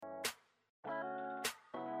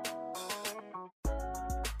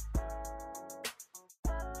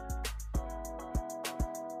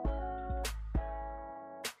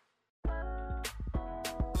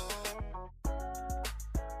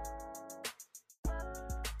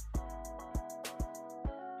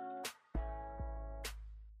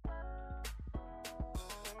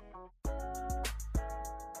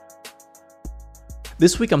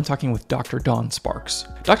This week I'm talking with Dr. Dawn Sparks.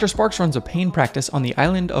 Dr. Sparks runs a pain practice on the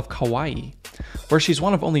island of Kauai, where she's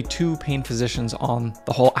one of only 2 pain physicians on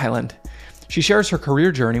the whole island. She shares her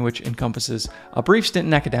career journey, which encompasses a brief stint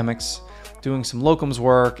in academics, doing some locums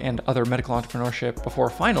work and other medical entrepreneurship before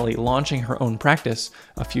finally launching her own practice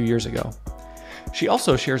a few years ago. She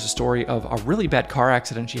also shares a story of a really bad car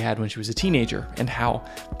accident she had when she was a teenager and how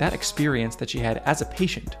that experience that she had as a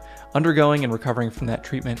patient, undergoing and recovering from that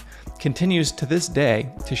treatment, continues to this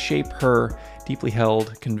day to shape her deeply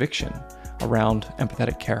held conviction around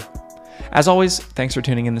empathetic care. As always, thanks for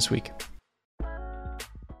tuning in this week.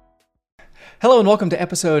 Hello and welcome to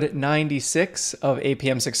episode 96 of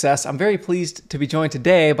APM Success. I'm very pleased to be joined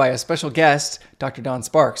today by a special guest, Dr. Dawn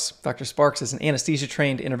Sparks. Dr. Sparks is an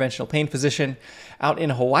anesthesia-trained interventional pain physician out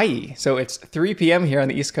in Hawaii. So it's 3 p.m. here on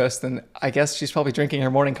the East Coast, and I guess she's probably drinking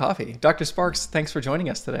her morning coffee. Dr. Sparks, thanks for joining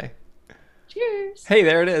us today. Cheers. Hey,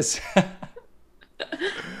 there it is.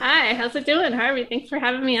 Hi, how's it doing, Harvey? Thanks for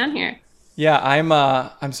having me on here. Yeah,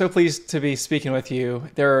 I'm so pleased to be speaking with you.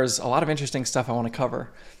 There's a lot of interesting stuff I want to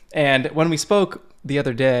cover. And when we spoke the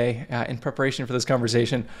other day in preparation for this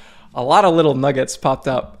conversation, a lot of little nuggets popped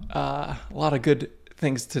up, a lot of good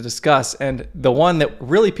things to discuss. And the one that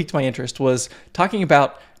really piqued my interest was talking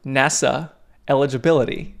about NASA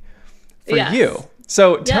eligibility for you.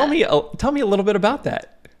 So tell me a little bit about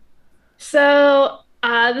that. So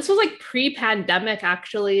this was like pre-pandemic,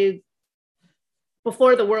 actually,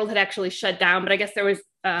 before the world had actually shut down. But I guess there was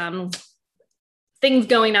things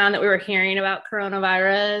going on that we were hearing about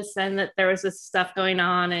coronavirus, and that there was this stuff going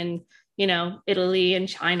on in, Italy and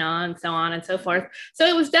China and so on and so forth. So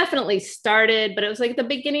it was definitely started, but it was like the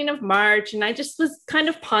beginning of March. And I just was kind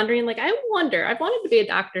of pondering, like, I've wanted to be a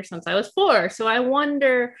doctor since I was 4. So I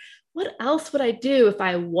wonder, what else would I do if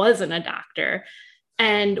I wasn't a doctor?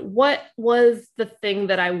 And what was the thing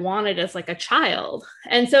that I wanted as like a child?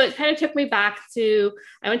 And so it kind of took me back to,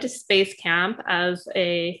 I went to space camp as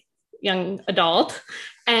a young adult,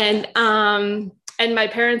 and my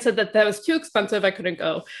parents said that was too expensive, I couldn't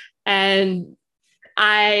go. And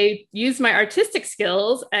I used my artistic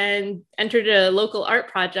skills and entered a local art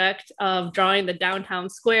project of drawing the downtown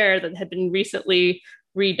square that had been recently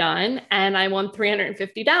redone, and I won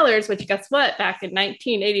 $350, which, guess what, back in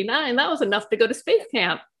 1989, that was enough to go to space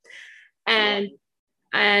camp. And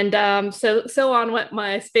so on went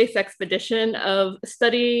my space expedition of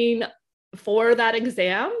studying for that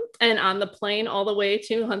exam, and on the plane all the way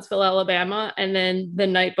to Huntsville, Alabama, and then the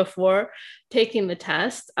night before taking the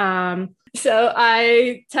test. So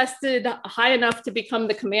I tested high enough to become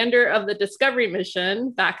the commander of the Discovery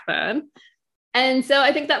mission back then. And so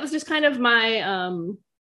I think that was just kind of my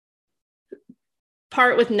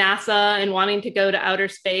part with NASA and wanting to go to outer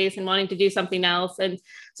space and wanting to do something else. And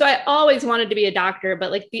so I always wanted to be a doctor,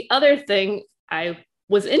 but like the other thing I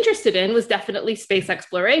was interested in was definitely space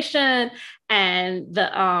exploration and the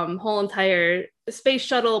whole entire space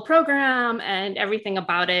shuttle program and everything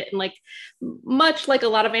about it. And like, much like a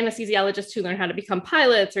lot of anesthesiologists who learn how to become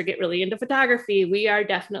pilots or get really into photography, we are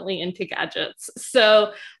definitely into gadgets.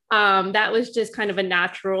 So that was just kind of a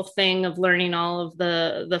natural thing of learning all of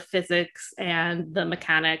the physics and the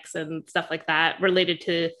mechanics and stuff like that related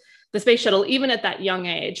to the space shuttle, even at that young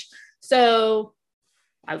age. So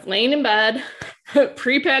I was laying in bed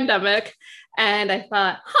pre-pandemic, and I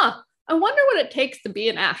thought, I wonder what it takes to be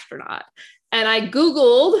an astronaut. And I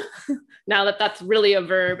Googled, now that that's really a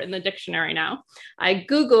verb in the dictionary now, I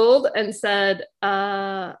Googled and said,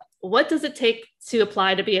 what does it take to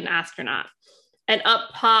apply to be an astronaut? And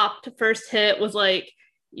up popped, first hit was like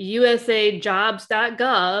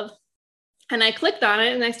usajobs.gov. And I clicked on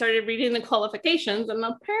it and I started reading the qualifications. And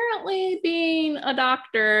apparently being a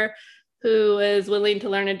doctor who is willing to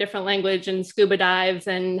learn a different language and scuba dives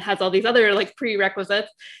and has all these other like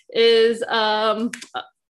prerequisites is the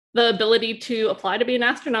ability to apply to be an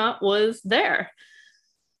astronaut was there.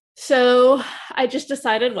 So I just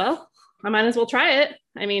decided, well, I might as well try it.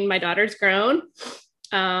 I mean, my daughter's grown.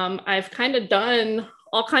 I've kind of done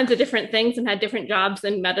all kinds of different things and had different jobs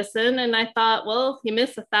in medicine. And I thought, well, you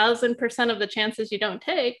miss 1,000% of the chances you don't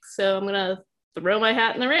take. So I'm going to throw my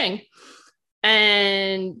hat in the ring.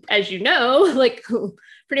 And as you know, like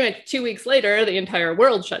pretty much 2 weeks later, the entire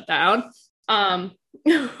world shut down,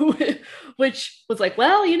 which was like,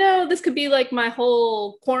 well, this could be like my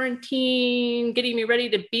whole quarantine, getting me ready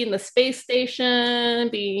to be in the space station,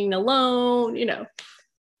 being alone,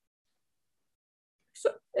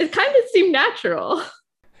 So it kind of seemed natural.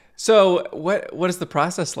 So what is the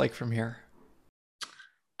process like from here?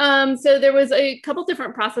 So there was a couple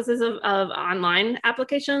different processes of online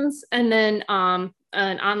applications, and then an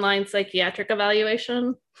online psychiatric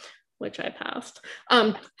evaluation, which I passed.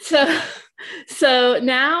 So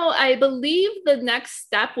now I believe the next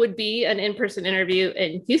step would be an in-person interview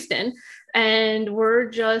in Houston, and we're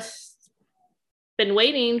just been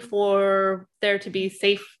waiting for there to be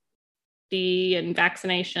safety and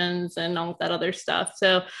vaccinations and all that other stuff.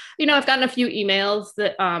 So, I've gotten a few emails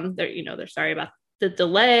that they're sorry about the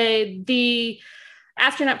delay. The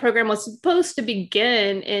astronaut program was supposed to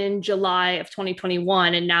begin in July of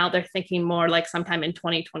 2021, and now they're thinking more like sometime in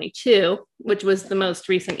 2022, which was the most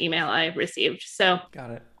recent email I received. So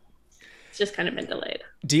got it. It's just kind of been delayed.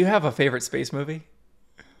 Do you have a favorite space movie?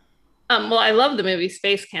 Well, I love the movie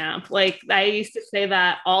Space Camp. Like, I used to say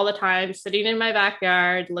that all the time, sitting in my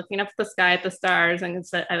backyard, looking up at the sky at the stars, and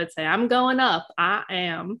I would say, "I'm going up. I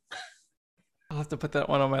am." I'll have to put that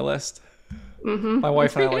one on my list. Mm-hmm. My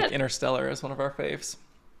wife and I like Interstellar as one of our faves.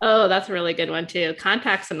 Oh, that's a really good one too.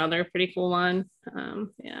 Contact's another pretty cool one.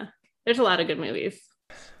 Yeah, there's a lot of good movies.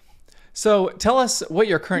 So tell us what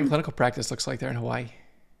your current clinical practice looks like there in Hawaii.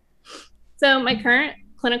 So my current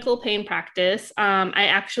clinical pain practice, I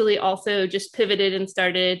actually also just pivoted and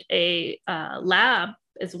started a lab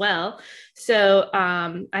as well. So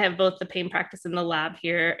I have both the pain practice and the lab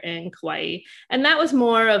here in Kauai. And that was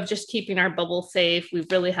more of just keeping our bubble safe.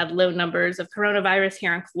 We've really had low numbers of coronavirus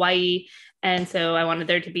here on Kauai. And so I wanted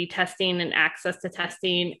there to be testing and access to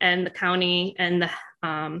testing. And the county and the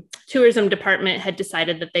tourism department had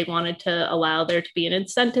decided that they wanted to allow there to be an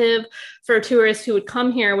incentive for tourists who would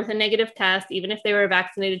come here with a negative test, even if they were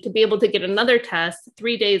vaccinated, to be able to get another test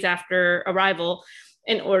 3 days after arrival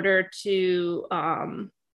in order to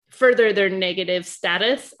further their negative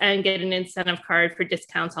status and get an incentive card for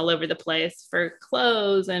discounts all over the place for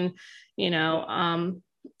clothes and,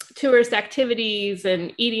 tourist activities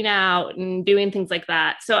and eating out and doing things like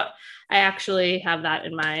that. So I actually have that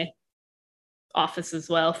in my office as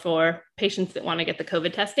well for patients that want to get the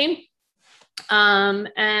COVID testing.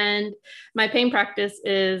 And my pain practice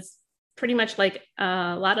is pretty much like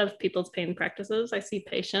a lot of people's pain practices. I see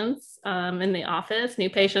patients in the office, new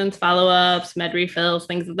patients, follow-ups, med refills,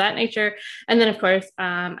 things of that nature. And then, of course,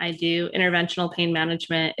 I do interventional pain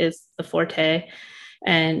management is the forte,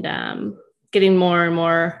 and getting more and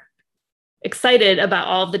more excited about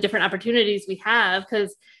all of the different opportunities we have,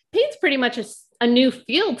 because pain's pretty much a new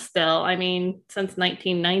field still. I mean, since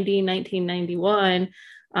 1990,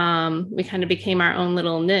 1991, we kind of became our own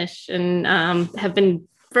little niche and have been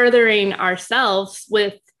furthering ourselves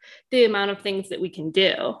with the amount of things that we can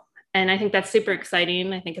do. And I think that's super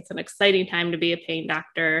exciting. I think it's an exciting time to be a pain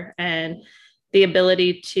doctor, and the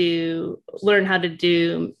ability to learn how to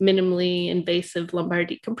do minimally invasive lumbar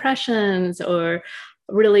decompressions or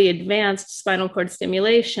really advanced spinal cord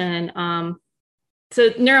stimulation. So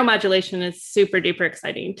neuromodulation is super duper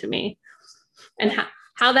exciting to me. And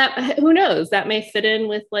how that, who knows, that may fit in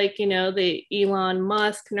with the Elon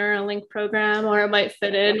Musk Neuralink program, or it might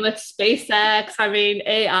fit in with SpaceX. I mean,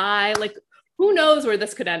 AI, who knows where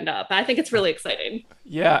this could end up. I think it's really exciting.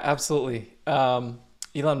 Yeah, absolutely.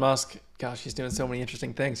 Elon Musk, gosh, he's doing so many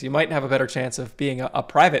interesting things. You might have a better chance of being a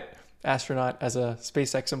private astronaut as a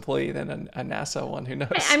SpaceX employee than a NASA one. Who knows?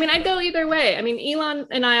 I mean, I'd go either way. I mean, Elon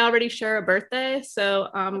and I already share a birthday, so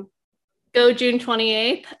go June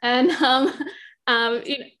 28th, and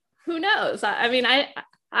who knows? I mean,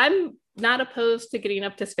 I'm not opposed to getting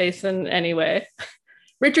up to space in any way.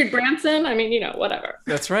 Richard Branson, I mean, whatever.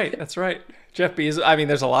 That's right. Jeff Bezos. I mean,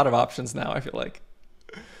 there's a lot of options now, I feel like.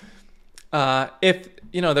 If,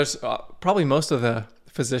 there's probably most of the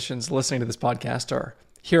physicians listening to this podcast are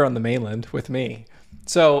here on the mainland with me.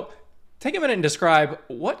 So take a minute and describe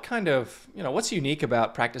what kind of, what's unique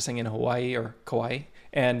about practicing in Hawaii or Kauai?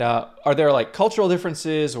 And are there cultural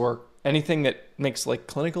differences or anything that makes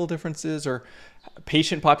clinical differences or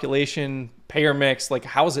patient population, payer mix?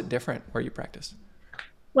 How is it different where you practice?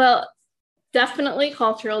 Well, definitely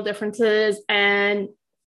cultural differences, and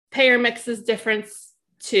payer mix is different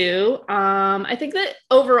too. I think that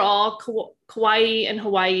overall Kauai and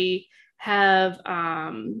Hawaii have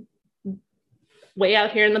way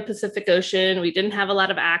out here in the Pacific Ocean. We didn't have a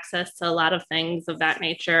lot of access to a lot of things of that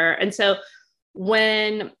nature. And so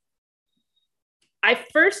when I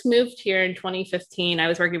first moved here in 2015, I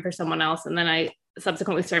was working for someone else, and then I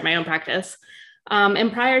subsequently started my own practice.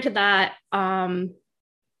 And prior to that,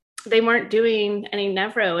 they weren't doing any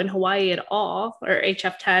Nevro in Hawaii at all, or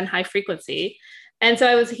HF10 high frequency. And so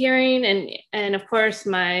I was hearing, and of course,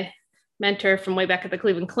 my mentor from way back at the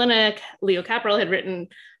Cleveland Clinic, Leo Caporal, had written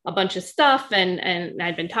a bunch of stuff, and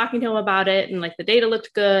I'd been talking to him about it, and the data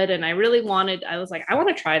looked good. And I was like, I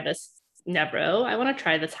want to try this Nevro. I want to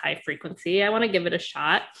try this high frequency. I want to give it a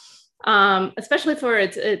shot, especially for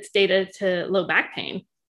its data to low back pain.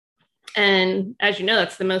 And as you know,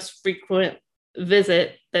 that's the most frequent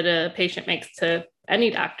visit that a patient makes to any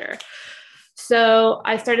doctor. So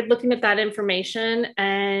I started looking at that information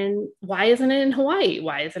and why isn't it in Hawaii?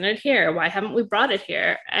 Why isn't it here? Why haven't we brought it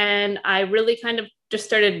here? And I really kind of just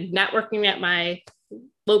started networking at my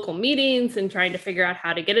local meetings and trying to figure out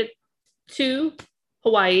how to get it to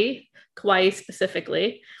Hawaii, Kauai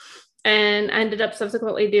specifically. And I ended up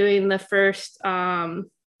subsequently doing the first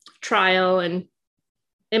trial and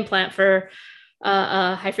implant for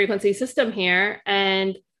a high frequency system here.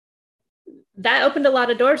 And that opened a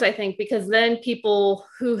lot of doors, I think, because then people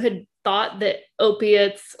who had thought that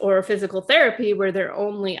opiates or physical therapy were their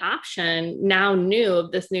only option now knew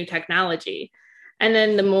of this new technology. And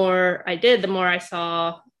then the more I did, the more I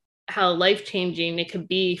saw how life-changing it could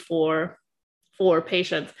be for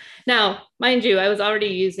patients. Now, mind you, I was already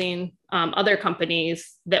using other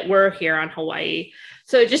companies that were here on Hawaii.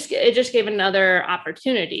 So it just gave another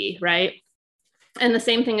opportunity, right? And the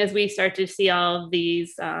same thing as we start to see all of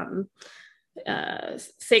these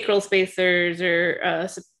sacral spacers or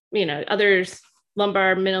others,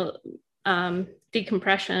 lumbar middle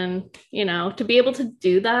decompression, to be able to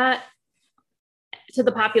do that to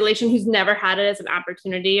the population who's never had it as an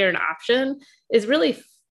opportunity or an option is really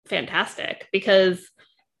fantastic, because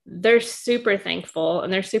they're super thankful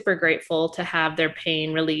and they're super grateful to have their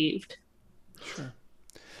pain relieved. Sure.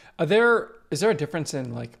 Is there a difference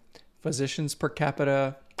in like physicians per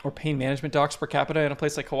capita or pain management docs per capita in a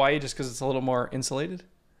place like Hawaii just because it's a little more insulated?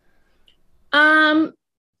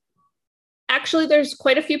 Actually, there's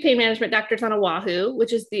quite a few pain management doctors on Oahu,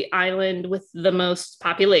 which is the island with the most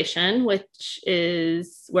population, which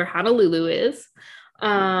is where Honolulu is.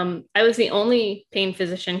 I was the only pain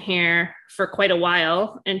physician here for quite a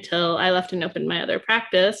while until I left and opened my other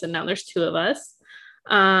practice, and now there's two of us.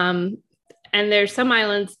 And there's some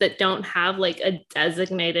islands that don't have like a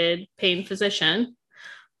designated pain physician.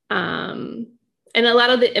 And a lot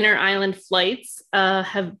of the inner island flights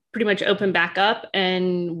have pretty much opened back up,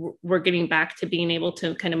 and we're getting back to being able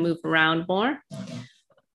to kind of move around more.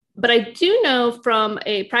 But I do know from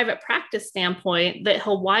a private practice standpoint that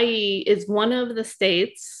Hawaii is one of the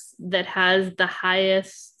states that has the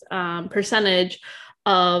highest percentage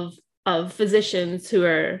of physicians who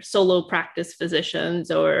are solo practice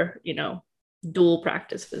physicians or, dual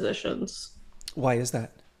practice physicians. Why is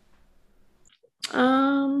that? I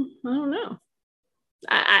don't know.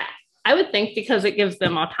 I would think because it gives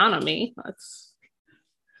them autonomy.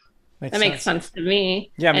 That makes sense to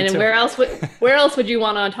me. Yeah, me and too. where else would you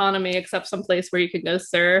want autonomy except someplace where you could go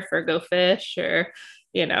surf or go fish or,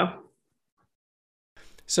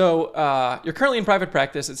 So you're currently in private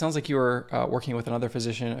practice. It sounds like you were working with another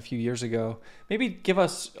physician a few years ago. Maybe give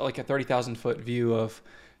us like a 30,000 foot view of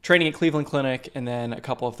training at Cleveland Clinic, and then a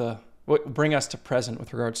couple of bring us to present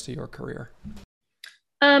with regards to your career.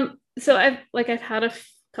 So I've had a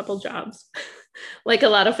couple jobs like a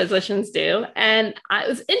lot of physicians do. And it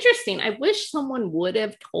was interesting. I wish someone would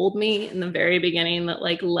have told me in the very beginning that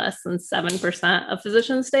like less than 7% of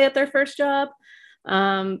physicians stay at their first job.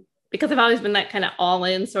 Because I've always been that kind of all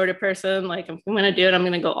in sort of person. Like if I'm going to do it, I'm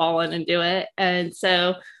going to go all in and do it. And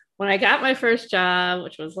so when I got my first job,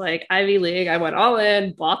 which was like Ivy League, I went all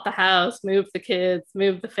in, bought the house, moved the kids,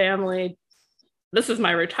 moved the family. This is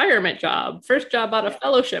my retirement job. First job out of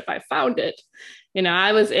fellowship. I found it.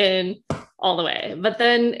 I was in all the way. But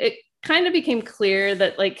then it kind of became clear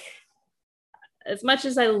that like, as much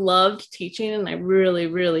as I loved teaching, and I really,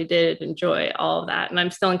 really did enjoy all of that, and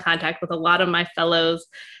I'm still in contact with a lot of my fellows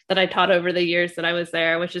that I taught over the years that I was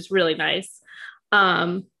there, which is really nice.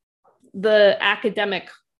 The academic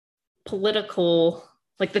political,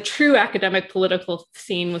 like the true academic political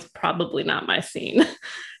scene was probably not my scene.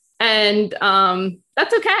 And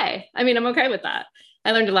that's okay. I mean, I'm okay with that.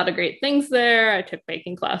 I learned a lot of great things there. I took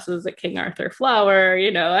baking classes at King Arthur Flour.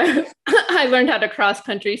 I learned how to cross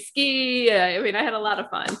country ski. I mean, I had a lot of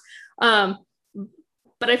fun.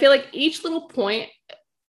 But I feel like each little point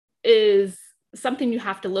is something you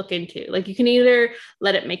have to look into. Like you can either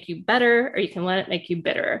let it make you better or you can let it make you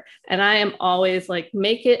bitter. And I am always like,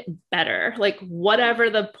 make it better. Like whatever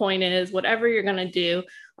the point is, whatever you're going to do,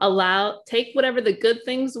 take whatever the good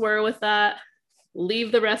things were with that,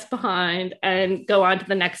 leave the rest behind and go on to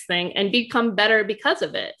the next thing and become better because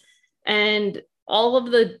of it. And all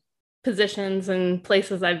of the positions and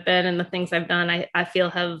places I've been and the things I've done, I feel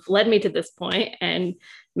have led me to this point and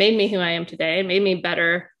made me who I am today, made me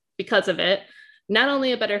better because of it. Not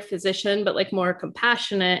only a better physician, but like more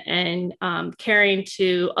compassionate and caring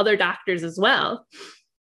to other doctors as well.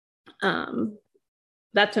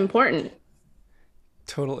 That's important.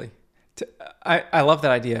 Totally. I love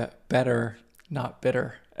that idea. Better, not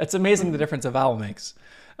bitter. It's amazing the difference a vowel makes.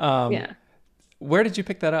 Yeah. Where did you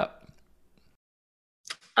pick that up?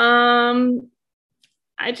 Um,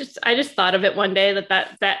 I just thought of it one day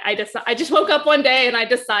that I just woke up one day and I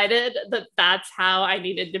decided that that's how I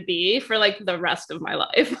needed to be for like the rest of my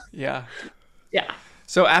life. Yeah. Yeah.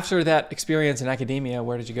 So after that experience in academia,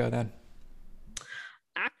 where did you go then?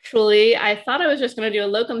 Actually, I thought I was just going to do a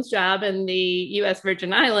locums job in the US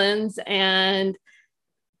Virgin Islands, and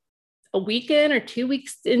a weekend or 2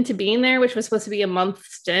 weeks into being there, which was supposed to be a month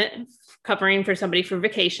stint covering for somebody for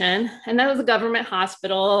vacation. And that was a government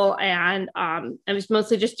hospital. And I was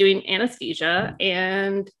mostly just doing anesthesia.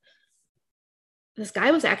 And this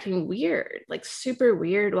guy was acting weird, like super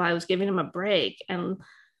weird while I was giving him a break. And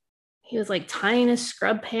he was like tying his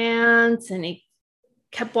scrub pants and he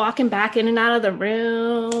kept walking back in and out of the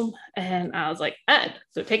room. And I was like, Ed,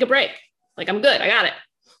 so take a break. Like, I'm good. I got it.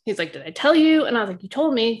 He's like, did I tell you? And I was like, you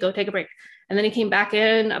told me, go take a break. And then he came back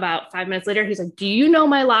in about 5 minutes later. He's like, do you know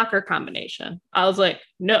my locker combination? I was like,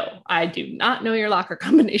 no, I do not know your locker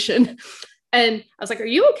combination. And I was like, are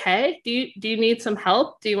you okay? Do you need some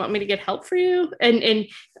help? Do you want me to get help for you? And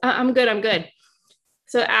I'm good. I'm good.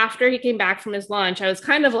 So after he came back from his lunch, I was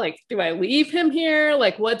kind of like, do I leave him here?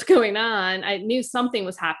 Like, what's going on? I knew something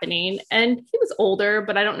was happening. And he was older,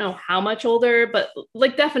 but I don't know how much older, but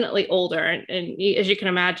like definitely older. And as you can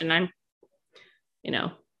imagine, I'm,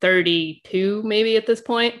 32 maybe at this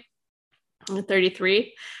point. I'm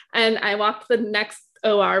 33. And I walked to the next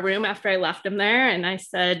OR room after I left him there. And I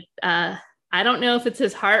said, I don't know if it's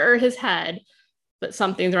his heart or his head, but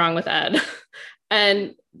something's wrong with Ed.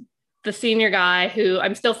 And the senior guy, who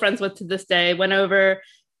I'm still friends with to this day, went over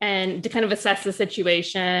and to kind of assess the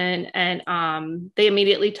situation. And they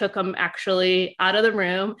immediately took him actually out of the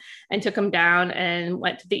room and took him down and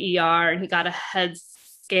went to the ER, and he got a head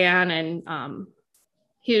scan and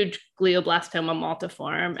huge glioblastoma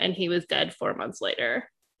multiforme, and he was dead 4 months later.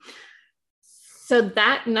 So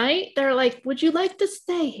that night they're like, would you like to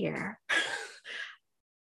stay here?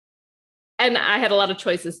 And I had a lot of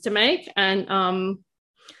choices to make. And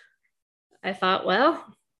I thought, well,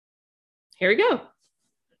 here we go.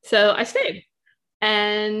 So I stayed.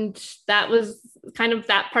 And that was kind of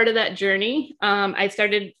that part of that journey. I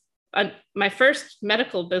started my first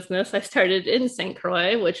medical business. I started in St.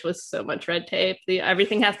 Croix, which was so much red tape.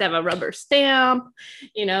 Everything has to have a rubber stamp.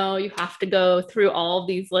 You have to go through all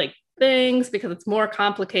these like things because it's more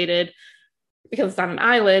complicated because it's on an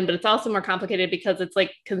island, but it's also more complicated because it's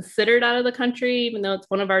like considered out of the country, even though it's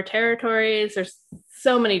one of our territories. There's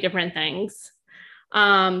so many different things. So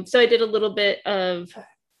I did a little bit of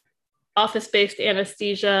office-based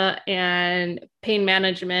anesthesia and pain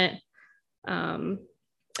management.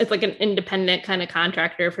 It's like an independent kind of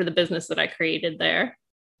contractor for the business that I created there.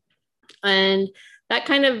 And that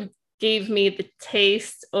kind of gave me the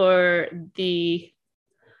taste or the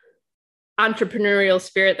entrepreneurial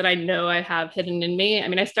spirit that I know I have hidden in me. I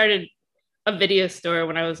mean, I started a video store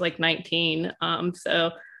when I was like 19.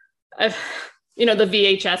 So I've, the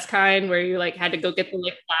VHS kind where you like had to go get the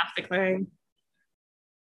like plastic thing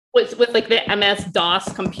with like the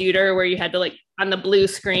MS-DOS computer where you had to like on the blue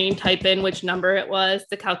screen type in which number it was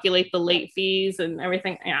to calculate the late fees and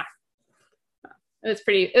everything. Yeah. It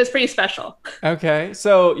was pretty special. Okay.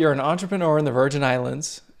 So you're an entrepreneur in the Virgin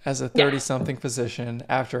Islands as a 30-something physician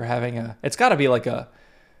after having it's got to be like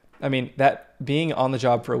that being on the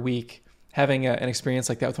job for a week, having an experience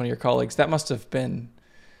like that with one of your colleagues, that must have been,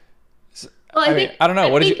 well, I don't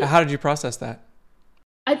know. How did you process that?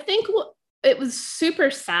 I think it was super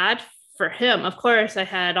sad for him. Of course, I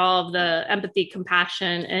had all of the empathy,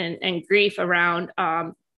 compassion, and grief around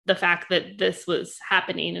the fact that this was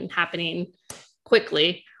happening and happening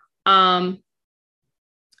quickly.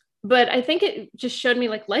 But I think it just showed me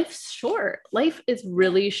like life's short. Life is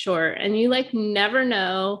really short, and you like never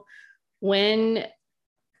know when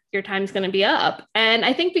your time's going to be up. And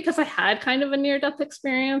I think because I had kind of a near-death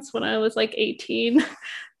experience when I was like 18,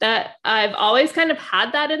 that I've always kind of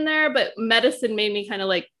had that in there, but medicine made me kind of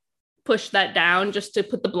like push that down just to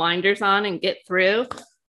put the blinders on and get through.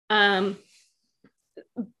 But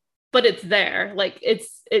it's there. Like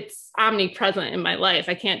it's omnipresent in my life.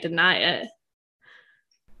 I can't deny it.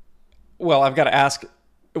 Well, I've got to ask,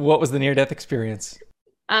 what was the near-death experience?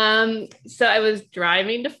 So I was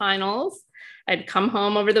driving to finals. I'd come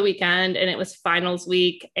home over the weekend and it was finals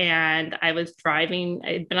week, and I was driving.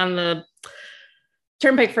 I'd been on the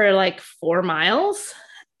turnpike for like 4 miles,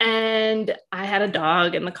 and I had a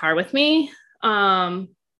dog in the car with me. And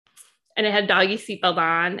it had doggy seatbelt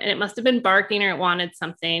on, and it must have been barking or it wanted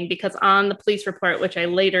something, because on the police report, which I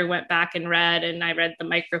later went back and read, and I read the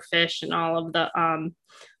microfiche and all of the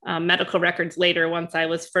medical records later once I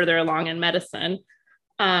was further along in medicine.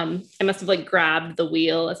 I must have like grabbed the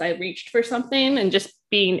wheel as I reached for something, and just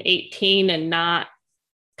being 18 and not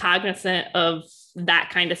cognizant of that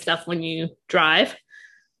kind of stuff when you drive.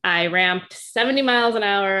 I ramped 70 miles an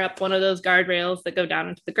hour up one of those guardrails that go down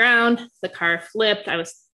into the ground. The car flipped. I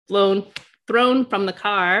was thrown from the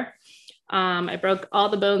car. I broke all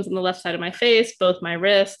the bones on the left side of my face, both my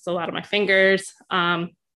wrists, a lot of my fingers. I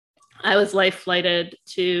was life flighted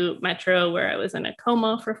to Metro, where I was in a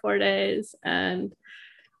coma for 4 days. And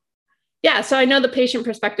yeah, so I know the patient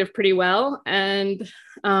perspective pretty well. And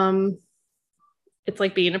it's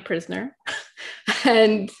like being a prisoner.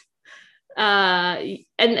 and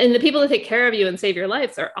the people that take care of you and save your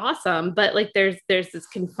lives are awesome, but like there's this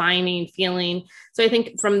confining feeling. So I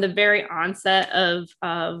think from the very onset of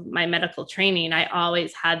my medical training, I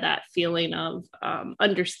always had that feeling of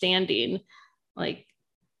understanding like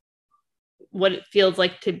what it feels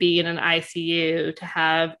like to be in an ICU, to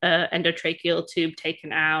have an endotracheal tube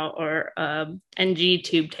taken out, or NG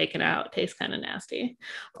tube taken out. Tastes kind of nasty.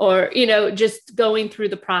 Or, just going through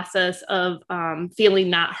the process of feeling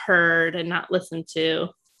not heard and not listened to.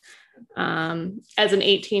 As an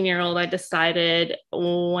 18-year-old, I decided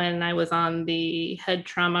when I was on the head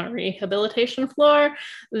trauma rehabilitation floor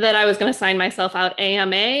that I was going to sign myself out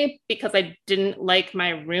AMA, because I didn't like my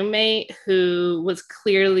roommate, who was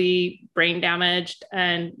clearly brain damaged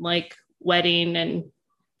and like wetting and,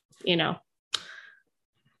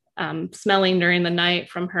 smelling during the night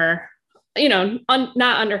from her, not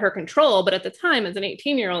under her control. But at the time, as an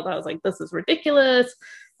 18-year-old, I was like, this is ridiculous.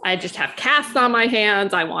 I just have casts on my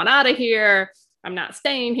hands. I want out of here. I'm not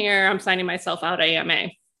staying here. I'm signing myself out AMA.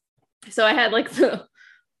 So I had like the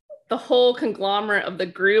whole conglomerate of the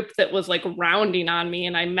group that was like rounding on me.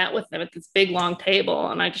 And I met with them at this big long table.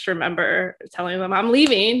 And I just remember telling them, I'm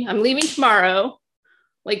leaving tomorrow.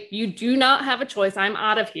 Like, you do not have a choice. I'm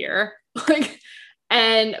out of here.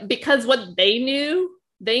 And because what they knew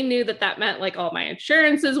that meant like all my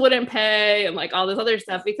insurances wouldn't pay and like all this other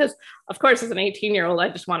stuff, because of course, as an 18-year-old, I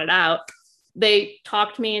just wanted out. They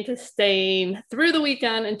talked me into staying through the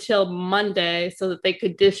weekend until Monday so that they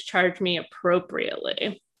could discharge me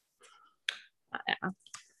appropriately.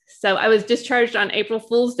 So I was discharged on April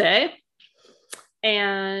Fool's Day,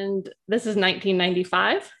 and this is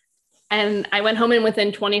 1995. And I went home, and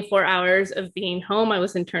within 24 hours of being home, I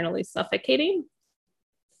was internally suffocating.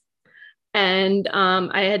 And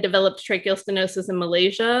I had developed tracheal stenosis in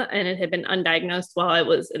Malaysia, and it had been undiagnosed while I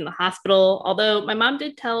was in the hospital. Although my mom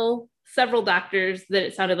did tell several doctors that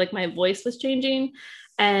it sounded like my voice was changing,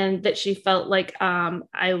 and that she felt like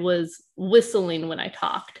I was whistling when I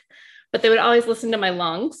talked. But they would always listen to my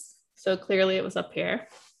lungs. So clearly it was up here.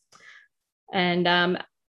 And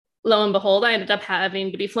lo and behold, I ended up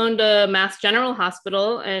having to be flown to Mass General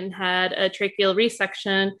Hospital and had a tracheal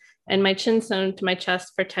resection and my chin sewn to my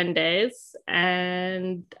chest for 10 days.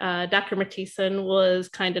 And Dr. Matthiesen was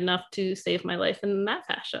kind enough to save my life in that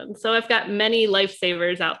fashion. So I've got many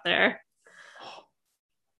lifesavers out there.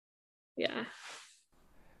 Yeah.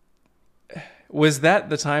 Was that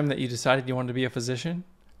the time that you decided you wanted to be a physician?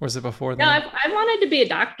 Or was it before that? No, I wanted to be a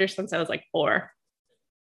doctor since I was like 4.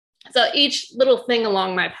 So each little thing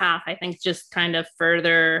along my path, I think, just kind of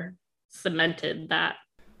further cemented that.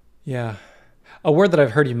 Yeah. A word that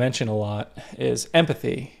I've heard you mention a lot is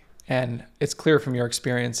empathy. And it's clear from your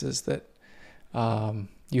experiences that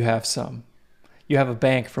you have a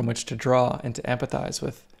bank from which to draw and to empathize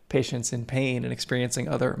with patients in pain and experiencing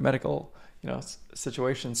other medical,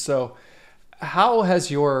 situations. So how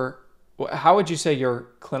would you say your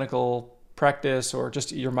clinical practice or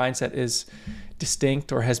just your mindset is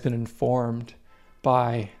distinct or has been informed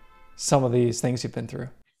by some of these things you've been through?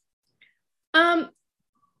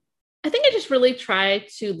 I think I just really try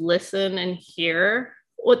to listen and hear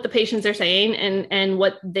what the patients are saying and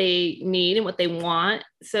what they need and what they want.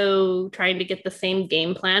 So trying to get the same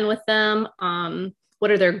game plan with them. What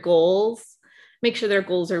are their goals? Make sure their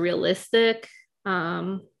goals are realistic.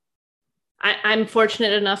 I'm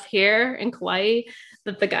fortunate enough here in Kauai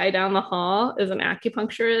that the guy down the hall is an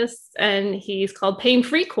acupuncturist, and he's called Pain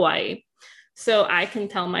Free Kauai. So I can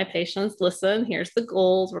tell my patients, listen, here's the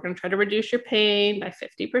goals. We're going to try to reduce your pain by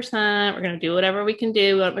 50%. We're going to do whatever we can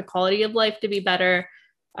do. We want the quality of life to be better.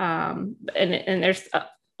 And there's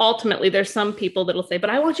ultimately, there's some people that'll say, but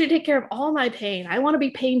I want you to take care of all my pain. I want to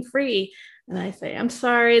be pain free. And I say, I'm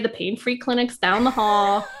sorry, the pain free clinic's down the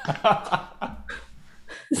hall.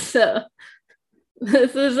 So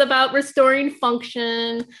this is about restoring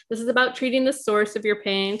function. This is about treating the source of your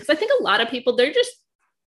pain. Because I think a lot of people, they're just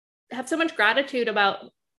have so much gratitude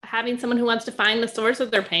about having someone who wants to find the source of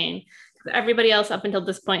their pain. Everybody else up until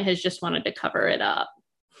this point has just wanted to cover it up.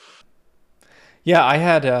 Yeah,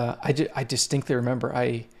 I distinctly remember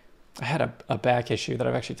I had a back issue that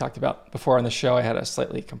I've actually talked about before on the show. I had a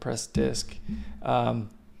slightly compressed disc. And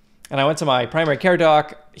I went to my primary care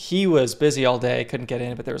doc. He was busy all day, couldn't get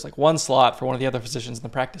in, but there was like one slot for one of the other physicians in the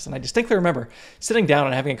practice. And I distinctly remember sitting down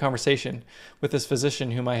and having a conversation with this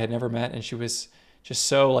physician whom I had never met. And she was just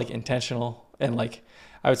so like intentional. And like,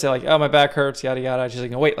 I would say like, oh, my back hurts, yada, yada. She's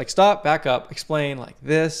like, no, wait, like stop, back up, explain like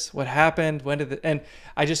this, what happened, when did it, and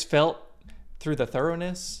I just felt through the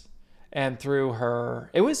thoroughness and through her,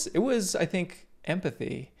 it was, I think,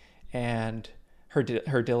 empathy and her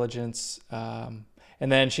diligence.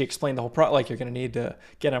 And then she explained the whole like, you're going to need to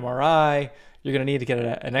get MRI. You're going to need to get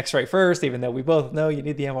an x-ray first, even though we both know you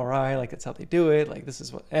need the MRI. Like, that's how they do it. Like, this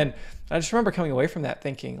is what, and I just remember coming away from that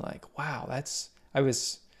thinking like, wow, I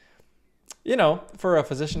was, for a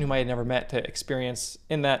physician whom I had never met to experience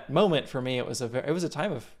in that moment, for me, it was a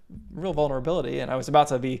time of real vulnerability. And I was about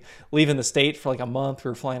to be leaving the state for like a month. We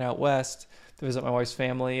were flying out west to visit my wife's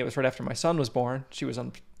family. It was right after my son was born. She was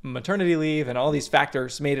on maternity leave, and all these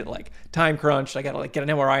factors made it like time crunch. I got to like get an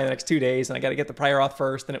MRI in the next 2 days, and I got to get the prior auth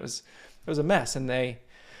first. And it was a mess. And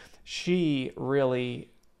she really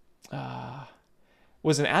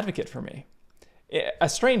was an advocate for me, a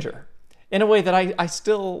stranger, in a way that I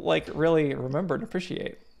still like really remember and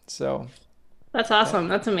appreciate. So that's awesome.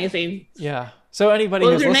 That's amazing. Yeah. So anybody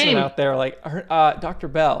What who's was her listening name? out there, like Dr.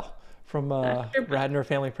 Bell from Dr. Bell. Radnor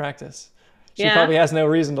Family Practice. She Yeah. probably has no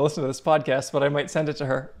reason to listen to this podcast, but I might send it to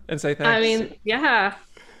her and say thanks. I mean, yeah,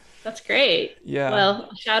 that's great. Yeah. Well,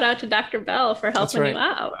 shout out to Dr. Bell for helping right. you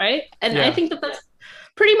out, right? And Yeah. I think that that's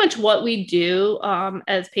pretty much what we do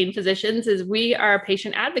as pain physicians is we are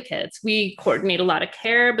patient advocates. We coordinate a lot of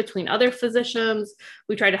care between other physicians.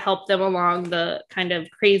 We try to help them along the kind of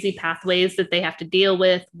crazy pathways that they have to deal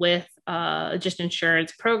with just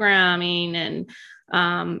insurance programming and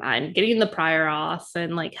getting the prior auths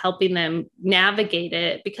and like helping them navigate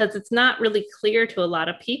it, because it's not really clear to a lot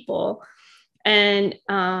of people. And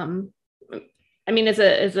I mean, as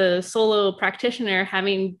a solo practitioner,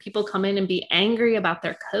 having people come in and be angry about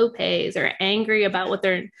their copays or angry about what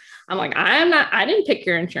I'm like, I didn't pick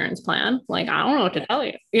your insurance plan. Like, I don't know what to tell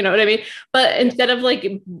you. You know what I mean? But instead of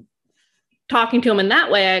like talking to them in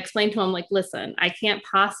that way, I explained to them like, listen, I can't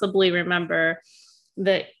possibly remember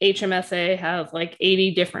the HMSA has like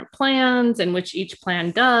 80 different plans and which each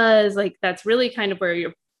plan does. Like, that's really kind of where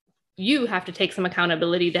you have to take some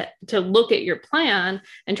accountability to look at your plan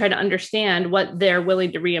and try to understand what they're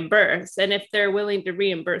willing to reimburse. And if they're willing to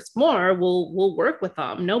reimburse more, we'll work with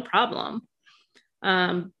them, no problem.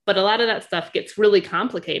 But a lot of that stuff gets really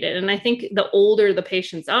complicated. And I think the older the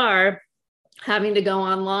patients are, having to go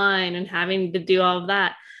online and having to do all of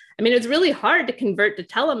that, I mean, it's really hard to convert to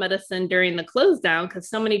telemedicine during the close down because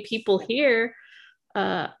so many people here,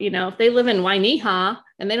 if they live in Wainiha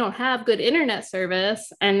and they don't have good internet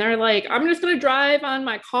service and they're like, I'm just going to drive on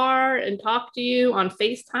my car and talk to you on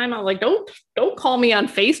FaceTime. I'm like, don't call me on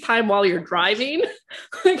FaceTime while you're driving.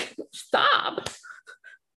 Like, stop.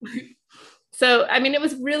 So, I mean, it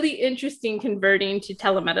was really interesting converting to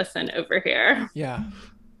telemedicine over here. Yeah.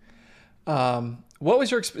 What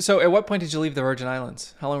was so at what point did you leave the Virgin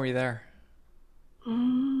Islands? How long were you there?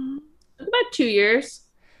 About 2 years.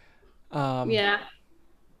 Yeah.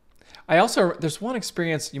 There's one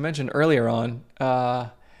experience you mentioned earlier on,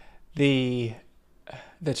 the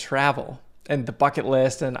travel and the bucket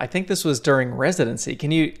list. And I think this was during residency.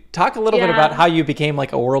 Can you talk a little bit about how you became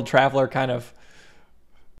like a world traveler kind of?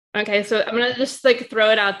 Okay. So I'm going to just like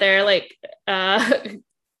throw it out there. Like,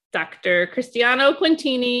 Dr. Cristiano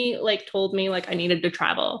Quintini like told me like I needed to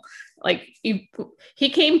travel. Like he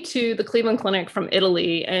came to the Cleveland Clinic from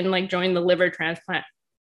Italy and like joined the liver transplant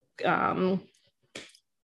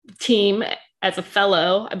team as a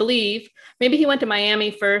fellow, I believe. Maybe he went to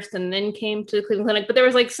Miami first and then came to the Cleveland Clinic, but there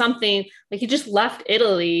was like something like he just left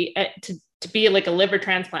Italy to be like a liver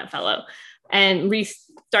transplant fellow and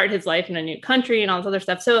restart his life in a new country and all this other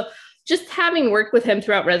stuff. So just having worked with him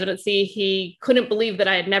throughout residency, he couldn't believe that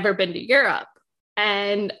I had never been to Europe.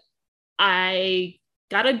 And I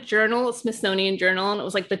got a journal, a Smithsonian journal, and it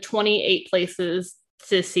was like the 28 places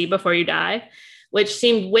to see before you die, which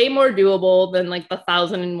seemed way more doable than like the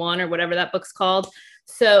 1001 or whatever that book's called.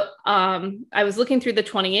 So I was looking through the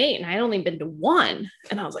 28 and I had only been to one.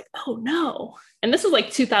 And I was like, oh no. And this was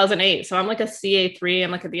like 2008. So I'm like a CA3.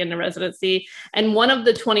 I'm like at the end of residency. And one of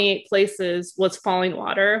the 28 places was Falling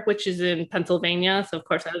Water, which is in Pennsylvania. So of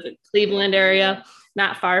course I was in Cleveland area,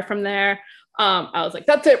 not far from there. I was like,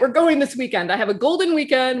 that's it. We're going this weekend. I have a golden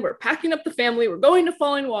weekend. We're packing up the family. We're going to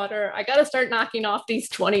Falling Water. I got to start knocking off these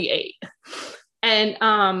 28. And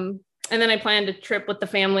then I planned a trip with the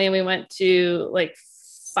family, and we went to like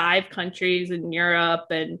 5 countries in Europe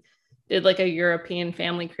and did like a European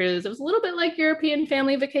family cruise. It was a little bit like European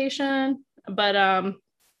family vacation, but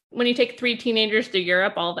when you take 3 teenagers to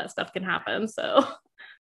Europe, all that stuff can happen. So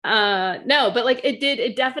no, but like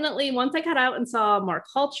it definitely, once I got out and saw more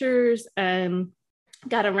cultures and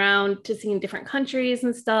got around to seeing different countries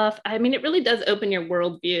and stuff, I mean, it really does open your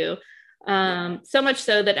worldview. So much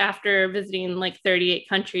so that after visiting like 38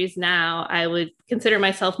 countries now, I would consider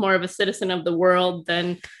myself more of a citizen of the world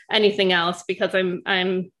than anything else, because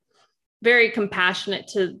I'm very compassionate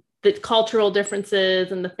to the cultural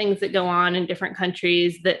differences and the things that go on in different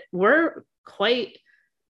countries, that we're quite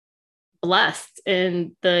blessed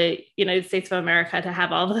in the United States of America to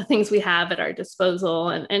have all the things we have at our disposal,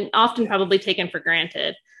 and often probably taken for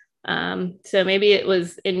granted. So maybe it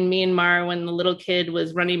was in Myanmar when the little kid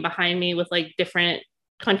was running behind me with like different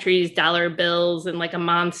countries' dollar bills and like a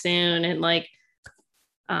monsoon, and like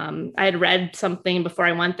I had read something before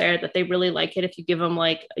I went there that they really like it if you give them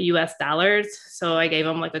like US dollars. So I gave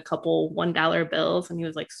him like a couple $1 bills, and he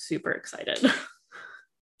was like super excited.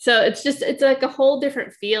 So it's like a whole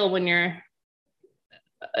different feel when you're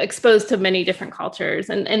exposed to many different cultures,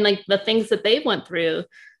 and like the things that they went through,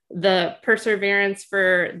 the perseverance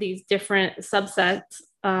for these different subsets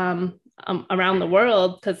around the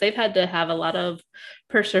world, because they've had to have a lot of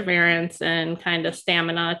perseverance and kind of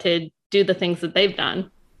stamina to do the things that they've done.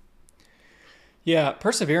 Yeah,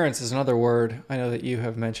 perseverance is another word I know that you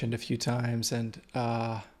have mentioned a few times, and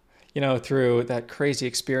through that crazy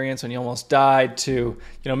experience when you almost died to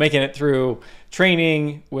making it through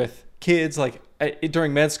training with kids like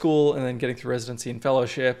during med school, and then getting through residency and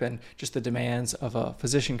fellowship, and just the demands of a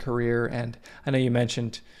physician career. And I know you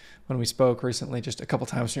mentioned when we spoke recently just a couple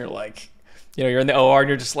times, and you're like, you're in the OR and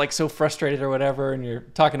you're just like so frustrated or whatever, and you're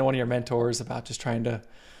talking to one of your mentors about just trying to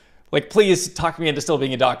like, please talk me into still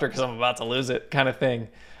being a doctor because I'm about to lose it, kind of thing.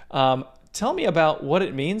 Tell me about what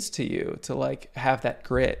it means to you to like have that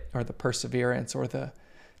grit or the perseverance or the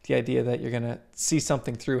idea that you're going to see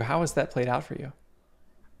something through. How has that played out for you?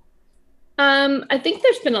 I think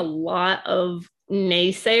there's been a lot of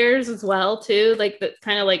naysayers as well too, like that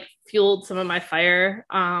kind of like fueled some of my fire.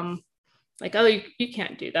 Like, oh, you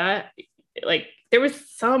can't do that. Like there was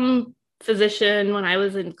some physician when I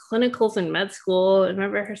was in clinicals in med school, I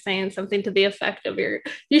remember her saying something to the effect of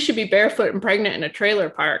you should be barefoot and pregnant in a trailer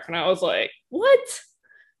park. And I was like, what?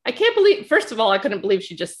 I can't believe, first of all, I couldn't believe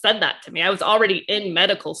she just said that to me. I was already in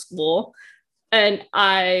medical school, and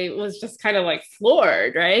I was just kind of like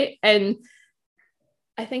floored, right? And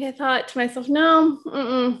I think I thought to myself,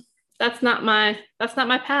 no, that's not my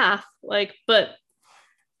path. Like, but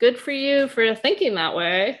good for you for thinking that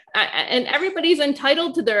way. And everybody's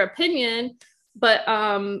entitled to their opinion, but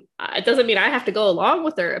it doesn't mean I have to go along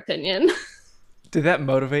with their opinion. Did that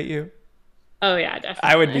motivate you? Oh yeah, definitely.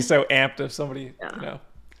 I would be so amped if somebody,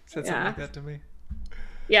 said something like that to me.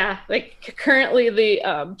 Yeah, like currently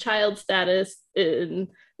the child status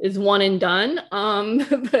is one and done.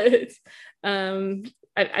 But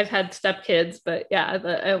I've had stepkids, but yeah,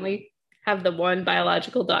 I only have the one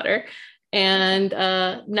biological daughter, and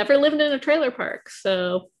never lived in a trailer park.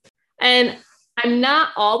 So, and I'm not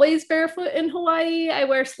always barefoot in Hawaii. I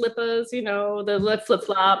wear slippers, the flip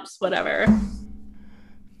flops, whatever.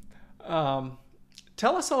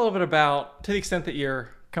 Tell us a little bit about, to the extent that you're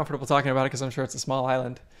comfortable talking about it, because I'm sure it's a small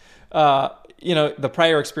island. The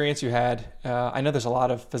prior experience you had. I know there's a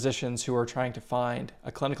lot of physicians who are trying to find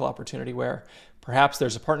a clinical opportunity where perhaps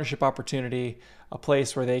there's a partnership opportunity, a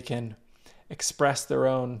place where they can express their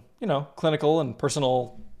own, clinical and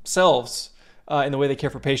personal selves in the way they care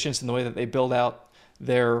for patients, in the way that they build out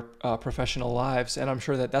their professional lives. And I'm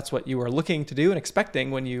sure that that's what you were looking to do and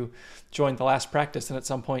expecting when you joined the last practice, and at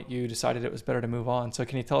some point you decided it was better to move on. So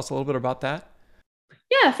can you tell us a little bit about that?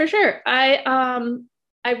 Yeah, for sure.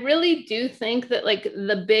 I really do think that like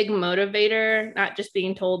the big motivator, not just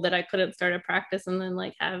being told that I couldn't start a practice and then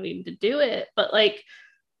like having to do it, but like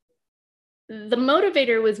the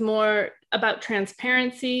motivator was more about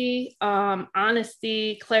transparency,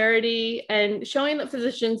 honesty, clarity, and showing the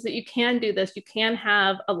physicians that you can do this. You can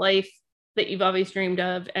have a life that you've always dreamed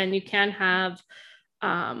of, and you can have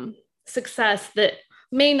success that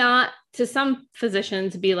may not, to some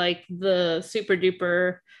physicians, be like the super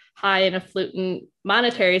duper high and affluent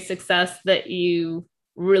monetary success that you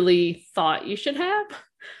really thought you should have.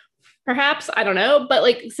 Perhaps, I don't know, but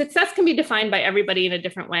like success can be defined by everybody in a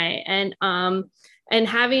different way. And And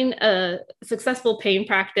having a successful pain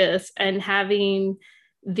practice and having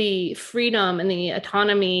the freedom and the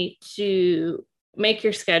autonomy to make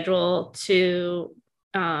your schedule, to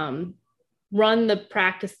run the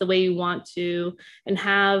practice the way you want to, and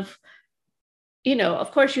have,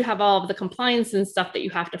 of course you have all of the compliance and stuff that you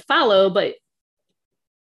have to follow, but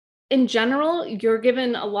in general, you're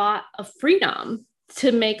given a lot of freedom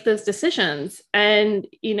to make those decisions. And,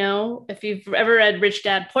 if you've ever read Rich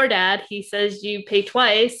Dad, Poor Dad, he says you pay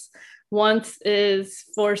twice. Once is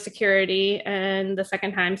for security and the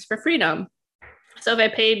second time's for freedom. So if I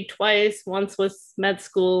paid twice, once was med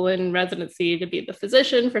school and residency to be the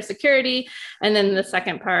physician for security, and then the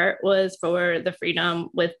second part was for the freedom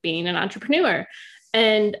with being an entrepreneur.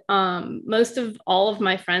 And most of all of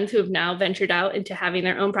my friends who have now ventured out into having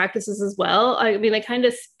their own practices as well, I mean, they kind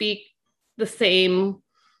of speak the same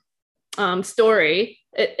story,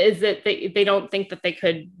 is that they don't think that they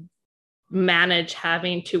could manage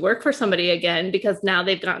having to work for somebody again, because now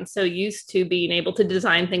they've gotten so used to being able to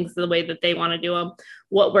design things the way that they want to do them,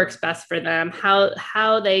 what works best for them,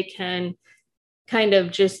 how they can kind of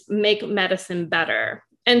just make medicine better.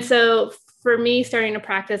 And so for me, starting to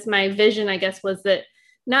practice, my vision, I guess, was that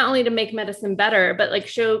not only to make medicine better, but like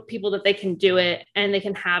show people that they can do it and they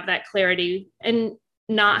can have that clarity and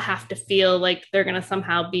not have to feel like they're going to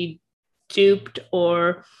somehow be duped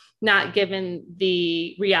or not given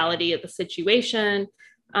the reality of the situation,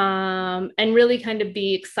 and really kind of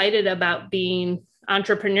be excited about being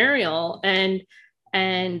entrepreneurial, and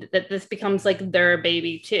that this becomes like their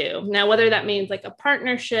baby too. Now, whether that means like a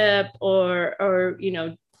partnership or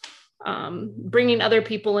bringing other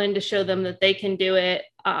people in to show them that they can do it.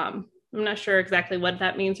 I'm not sure exactly what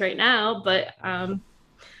that means right now, but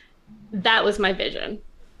that was my vision.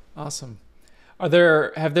 Awesome. Have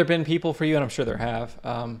there been people for you, and I'm sure there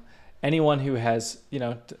have, anyone who has,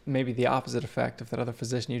 maybe the opposite effect of that other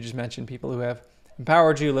physician you just mentioned, people who have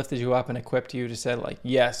empowered you, lifted you up, and equipped you to say like,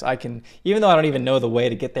 yes, I can, even though I don't even know the way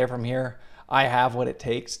to get there from here, I have what it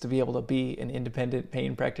takes to be able to be an independent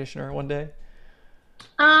pain practitioner one day?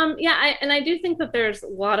 I do think that there's a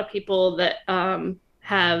lot of people that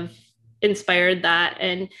have inspired that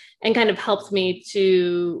and kind of helped me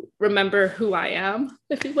to remember who I am,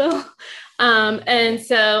 if you will.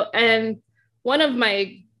 And one of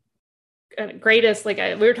my greatest,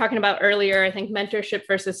 we were talking about earlier, I think mentorship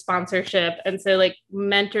versus sponsorship. And so like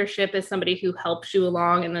mentorship is somebody who helps you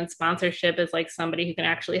along, and then sponsorship is like somebody who can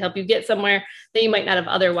actually help you get somewhere that you might not have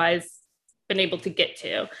otherwise been able to get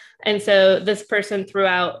to. And so this person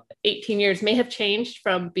throughout 18 years may have changed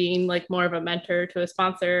from being like more of a mentor to a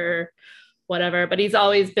sponsor or whatever, but he's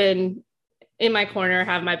always been in my corner,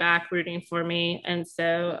 have my back, rooting for me. And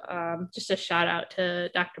so just a shout out to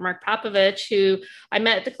Dr. Mark Popovich, who I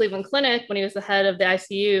met at the Cleveland Clinic when he was the head of the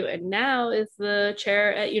ICU, and now is the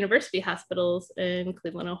chair at University Hospitals in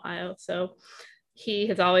Cleveland, Ohio. So he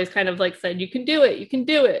has always kind of like said, you can do it, you can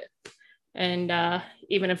do it. And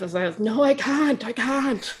even if it's like, no, I can't.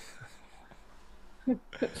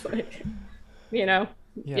 It's like,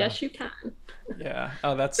 yes, you can. Yeah.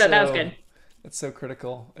 Oh, that was good. That's so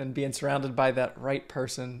critical. And being surrounded by that right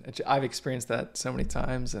person, I've experienced that so many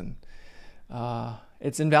times, and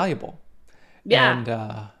it's invaluable. Yeah.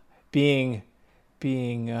 And being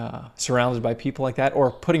surrounded by people like that,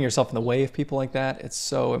 or putting yourself in the way of people like that, it's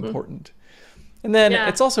so important. And then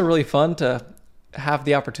it's also really fun to have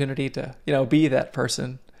the opportunity to, be that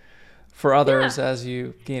person for others as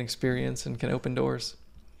you gain experience and can open doors.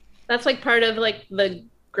 That's like part of like the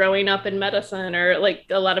growing up in medicine, or like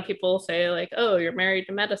a lot of people say like, oh, you're married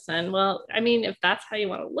to medicine. Well, I mean, if that's how you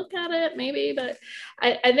want to look at it, maybe, but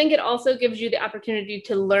I think it also gives you the opportunity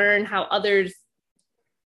to learn how others,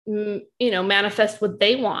 manifest what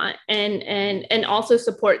they want, and also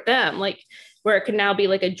support them. Like, where it can now be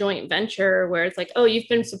like a joint venture where it's like, oh, you've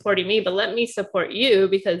been supporting me, but let me support you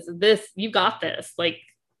because you got this, like,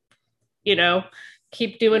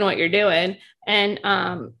 keep doing what you're doing. And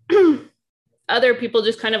other people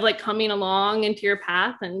just kind of like coming along into your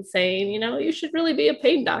path and saying, you should really be a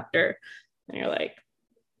pain doctor. And you're like,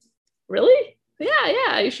 really?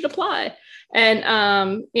 Yeah, you should apply. And,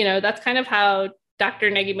 that's kind of how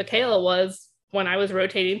Dr. Nagy Michaela was when I was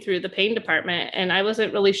rotating through the pain department, and I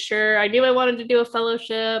wasn't really sure. I knew I wanted to do a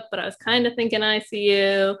fellowship, but I was kind of thinking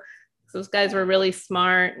ICU. Those guys were really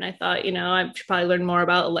smart. And I thought, I should probably learn more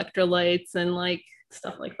about electrolytes and like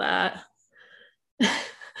stuff like that.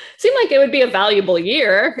 Seemed like it would be a valuable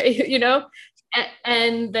year,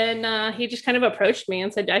 And then he just kind of approached me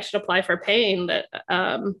and said I should apply for pain, that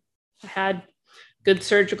I had good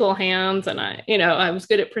surgical hands, and I was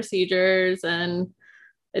good at procedures, and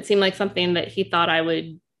it seemed like something that he thought I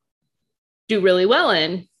would do really well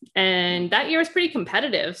in. And that year was pretty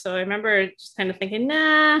competitive. So I remember just kind of thinking,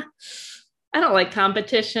 nah, I don't like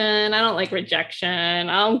competition. I don't like rejection.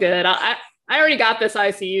 I'm good. I already got this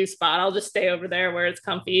ICU spot. I'll just stay over there where it's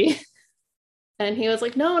comfy. And he was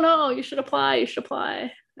like, no, you should apply. You should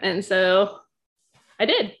apply. And so I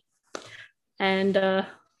did. And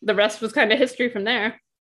the rest was kind of history from there.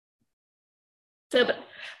 So,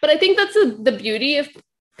 but I think that's the beauty of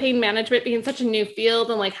pain management being such a new field,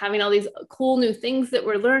 and like having all these cool new things that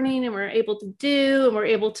we're learning and we're able to do, and we're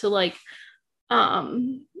able to like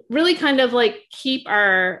really kind of like keep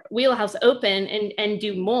our wheelhouse open and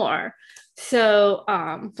do more. So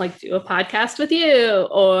like do a podcast with you,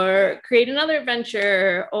 or create another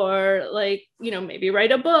venture, or like, you know, maybe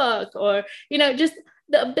write a book, or, you know, just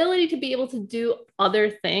the ability to be able to do other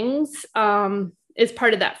things is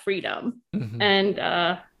part of that freedom. Mm-hmm. And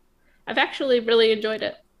I've actually really enjoyed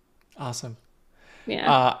it. Awesome.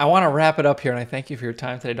 Yeah. I want to wrap it up here, and I thank you for your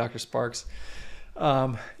time today, Dr. Sparks.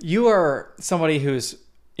 You are somebody who's,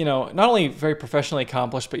 you know, not only very professionally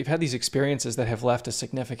accomplished, but you've had these experiences that have left a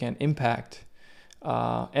significant impact,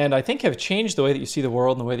 and I think have changed the way that you see the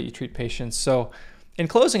world and the way that you treat patients. So in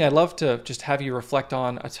closing, I'd love to just have you reflect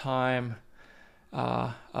on a time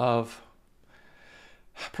of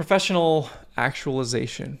professional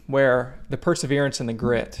actualization where the perseverance and the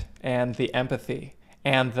grit and the empathy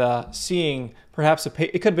and the seeing perhaps it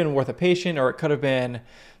could have been worth a patient, or it could have been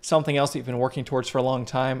something else that you've been working towards for a long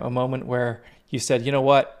time, a moment where you said, you know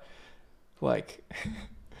what, like,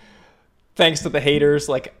 thanks to the haters,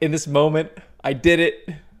 like in this moment, I did it.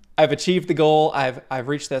 I've achieved the goal. I've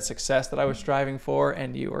reached that success that I was striving for,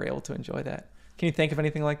 and you were able to enjoy that. Can you think of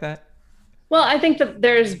anything like that? Well, I think that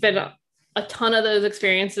there's been a ton of those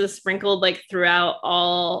experiences sprinkled like throughout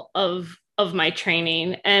all of my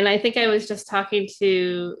training. And I think I was just talking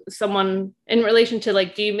to someone in relation to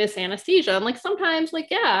like, do you miss anesthesia? I'm like, sometimes, like,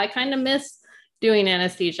 yeah, I kind of miss doing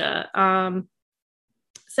anesthesia.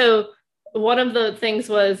 So one of the things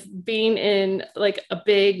was being in like a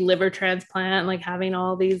big liver transplant, like having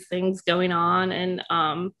all these things going on, and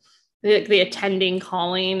the attending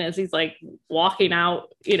calling as he's like walking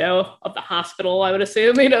out, you know, of the hospital, I would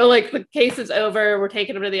assume, you know, like the case is over, we're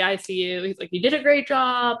taking him to the ICU. He's like, you did a great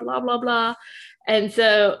job, blah, blah, blah. And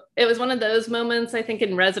so it was one of those moments, I think,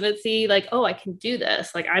 in residency, like, oh, I can do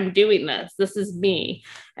this. Like, I'm doing this. This is me.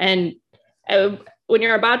 And when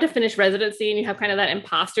you're about to finish residency and you have kind of that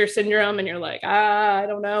imposter syndrome and you're like, I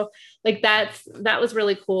don't know, like that was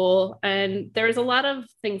really cool. And there's a lot of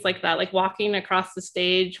things like that, like walking across the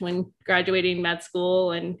stage when graduating med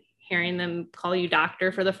school and hearing them call you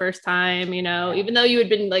doctor for the first time, you know, even though you had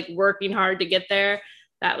been like working hard to get there,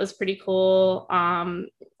 that was pretty cool.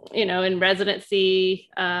 You know, in residency,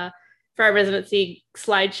 for our residency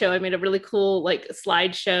slideshow, I made a really cool like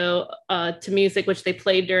slideshow to music, which they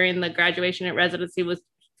played during the graduation at residency,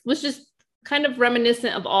 was just kind of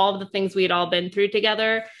reminiscent of all of the things we had all been through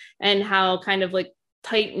together, and how kind of like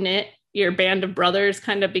tight knit your band of brothers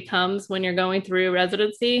kind of becomes when you're going through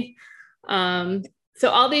residency. So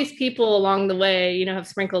all these people along the way, you know, have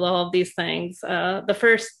sprinkled all of these things. The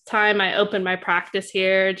first time I opened my practice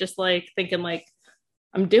here, just like thinking like,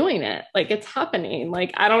 I'm doing it, like it's happening.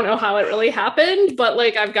 Like, I don't know how it really happened, but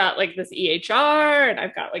like, I've got like this EHR and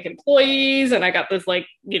I've got like employees and I got this like,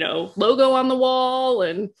 you know, logo on the wall,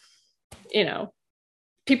 and, you know,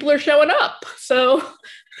 people are showing up. So.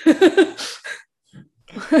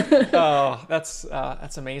 Oh,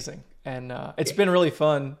 that's amazing. And it's been really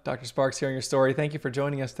fun, Dr. Sparks, hearing your story. Thank you for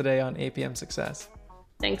joining us today on APM Success.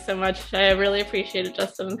 Thanks so much. I really appreciate it,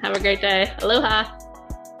 Justin. Have a great day. Aloha.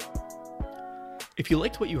 If you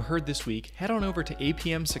liked what you heard this week, head on over to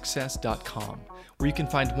apmsuccess.com, where you can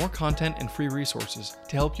find more content and free resources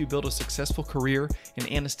to help you build a successful career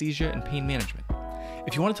in anesthesia and pain management.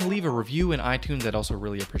 If you wanted to leave a review in iTunes, I'd also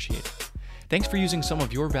really appreciate it. Thanks for using some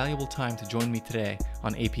of your valuable time to join me today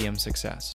on APM Success.